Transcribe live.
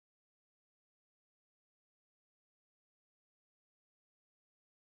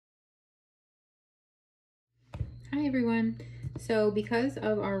Hi everyone. So because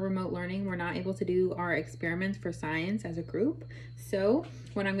of our remote learning, we're not able to do our experiments for science as a group. So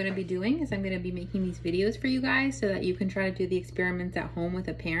what I'm going to be doing is I'm going to be making these videos for you guys so that you can try to do the experiments at home with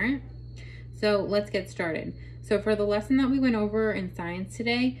a parent. So let's get started. So for the lesson that we went over in science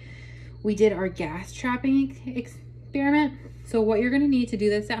today, we did our gas trapping experiment. So what you're going to need to do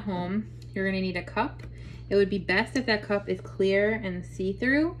this at home, you're going to need a cup. It would be best if that cup is clear and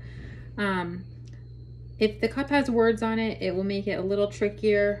see-through. If the cup has words on it, it will make it a little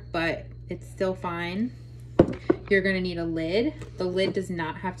trickier, but it's still fine. You're gonna need a lid. The lid does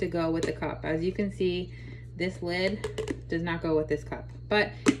not have to go with the cup. As you can see, this lid does not go with this cup,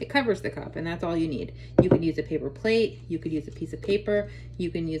 but it covers the cup and that's all you need. You could use a paper plate, you could use a piece of paper, you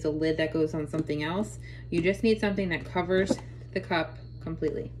can use a lid that goes on something else. You just need something that covers the cup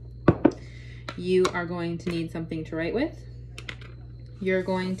completely. You are going to need something to write with. You're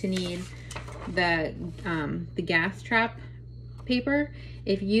going to need the gas trap paper.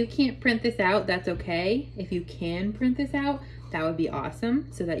 If you can't print this out, that's okay. If you can print this out, that would be awesome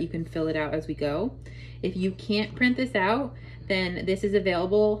so that you can fill it out as we go. If you can't print this out, then this is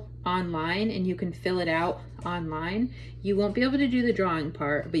available online and you can fill it out online. You won't be able to do the drawing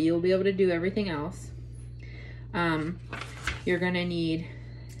part, but you'll be able to do everything else. You're gonna need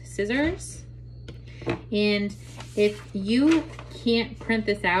scissors, and if you can't print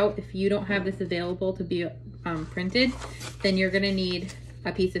this out, if you don't have this available to be printed, then you're gonna need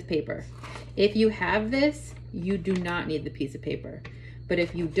a piece of paper. If you have this, you do not need the piece of paper. But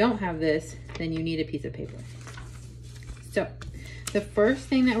if you don't have this, then you need a piece of paper. So the first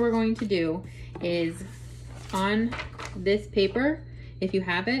thing that we're going to do is on this paper, if you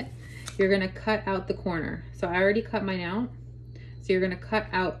have it, you're gonna cut out the corner. So I already cut mine out. So you're gonna cut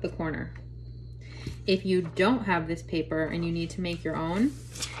out the corner. If you don't have this paper and you need to make your own,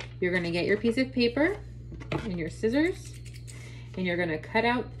 you're gonna get your piece of paper and your scissors, and you're gonna cut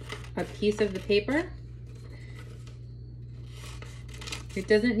out a piece of the paper. It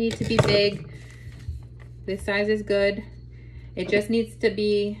doesn't need to be big. This size is good. It just needs to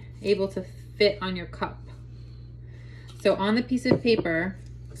be able to fit on your cup. So on the piece of paper,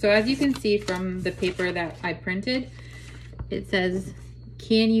 so as you can see from the paper that I printed, it says,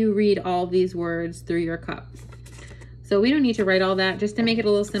 can you read all these words through your cup? So we don't need to write all that, just to make it a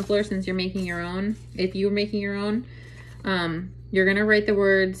little simpler since you're making your own. If you're making your own, you're gonna write the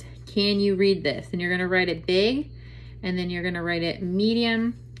words, can you read this? And you're gonna write it big, and then you're gonna write it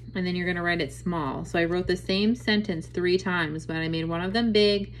medium, and then you're gonna write it small. So I wrote the same sentence 3 times, but I made one of them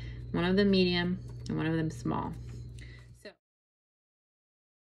big, one of them medium, and one of them small.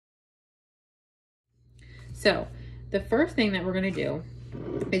 So the first thing that we're gonna do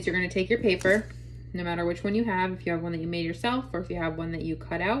is you're gonna take your paper, no matter which one you have, if you have one that you made yourself or if you have one that you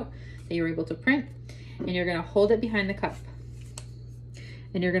cut out that you were able to print, and you're gonna hold it behind the cup.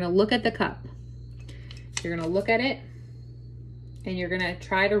 And you're gonna look at the cup. You're gonna look at it and you're gonna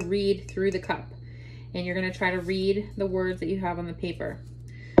try to read through the cup. And you're gonna try to read the words that you have on the paper.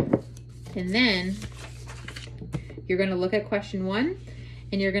 And then you're gonna look at question 1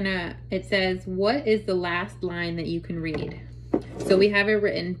 and it says, what is the last line that you can read? So we have it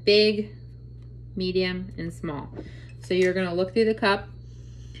written big, medium, and small. So you're gonna look through the cup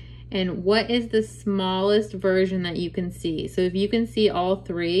and what is the smallest version that you can see? So if you can see all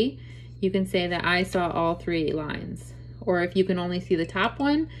 3, you can say that I saw all 3 lines. Or if you can only see the top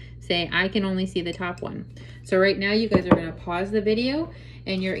one, say I can only see the top one. So right now you guys are gonna pause the video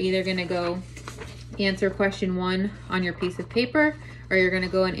and you're either gonna go answer question 1 on your piece of paper, or you're gonna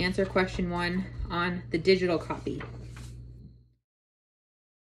go and answer question 1 on the digital copy.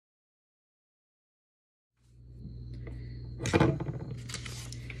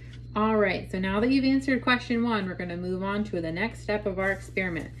 All right, so now that you've answered question 1, we're gonna move on to the next step of our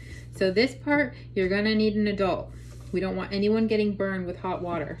experiment. So this part, you're gonna need an adult. We don't want anyone getting burned with hot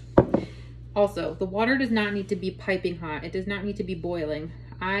water. Also, the water does not need to be piping hot. It does not need to be boiling.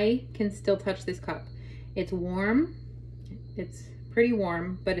 I can still touch this cup. It's warm, it's pretty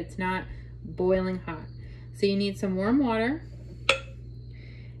warm, but it's not boiling hot. So you need some warm water,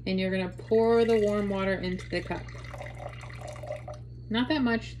 and you're gonna pour the warm water into the cup. Not that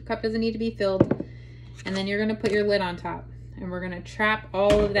much, the cup doesn't need to be filled. And then you're gonna put your lid on top and we're gonna trap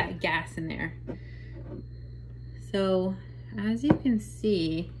all of that gas in there. So as you can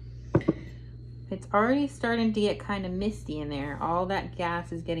see, it's already starting to get kind of misty in there. All that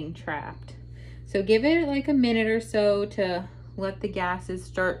gas is getting trapped. So give it like a minute or so to let the gases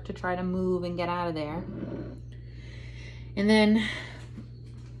start to try to move and get out of there. And then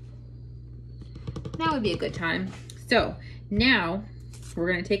that would be a good time. So now we're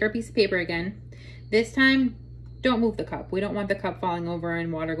gonna take our piece of paper again. This time, don't move the cup. We don't want the cup falling over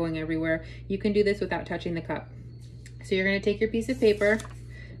and water going everywhere. You can do this without touching the cup. So you're gonna take your piece of paper,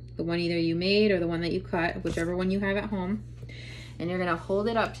 the one either you made or the one that you cut, whichever one you have at home, and you're gonna hold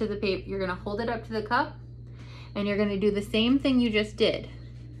it up to the paper, you're gonna hold it up to the cup, and you're gonna do the same thing you just did.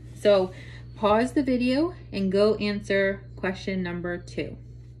 So pause the video and go answer question number 2.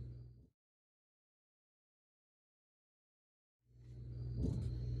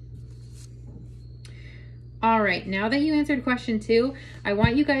 All right, now that you answered question 2, I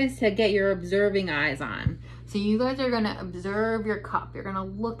want you guys to get your observing eyes on. So you guys are gonna observe your cup. You're gonna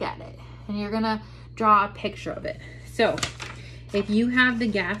look at it and you're gonna draw a picture of it. So if you have the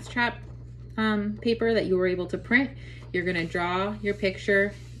gas trap paper that you were able to print, you're gonna draw your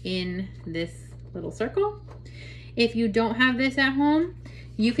picture in this little circle. If you don't have this at home,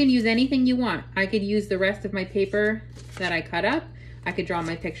 you can use anything you want. I could use the rest of my paper that I cut up. I could draw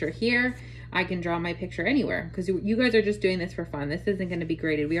my picture here. I can draw my picture anywhere because you guys are just doing this for fun. This isn't going to be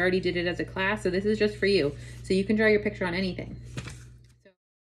graded. We already did it as a class, so this is just for you. So you can draw your picture on anything.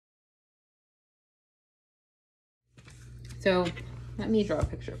 So let me draw a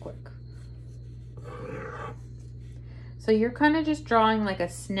picture quick. So you're kind of just drawing like a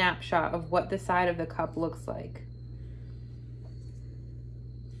snapshot of what the side of the cup looks like.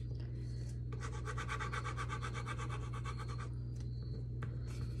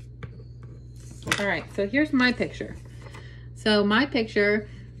 All right, so here's my picture. So my picture,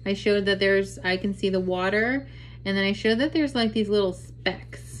 I showed that I can see the water, and then I showed that there's like these little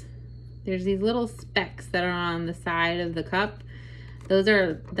specks. There's these little specks that are on the side of the cup.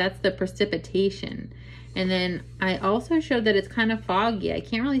 That's the precipitation. And then I also showed that it's kind of foggy. I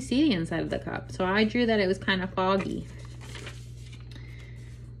can't really see the inside of the cup, so I drew that it was kind of foggy.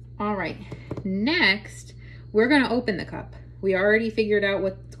 All right, next, we're gonna open the cup. We already figured out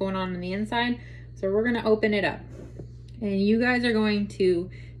what's going on the inside, so we're gonna open it up. And you guys are going to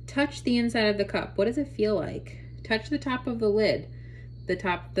touch the inside of the cup. What does it feel like? Touch the top of the lid, the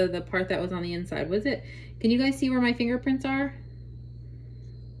part that was on the inside. Can you guys see where my fingerprints are?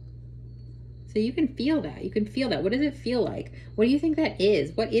 So you can feel that. You can feel that. What does it feel like? What do you think that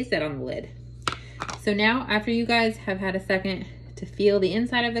is? What is that on the lid? So now, after you guys have had a second to feel the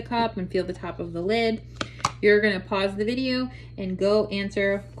inside of the cup and feel the top of the lid, you're gonna pause the video and go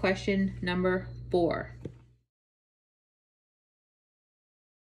answer question number 4.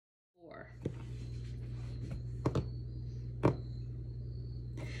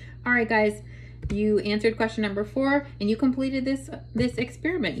 All right, guys, you answered question number 4 and you completed this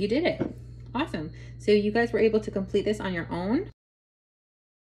experiment. You did it. Awesome. So you guys were able to complete this on your own.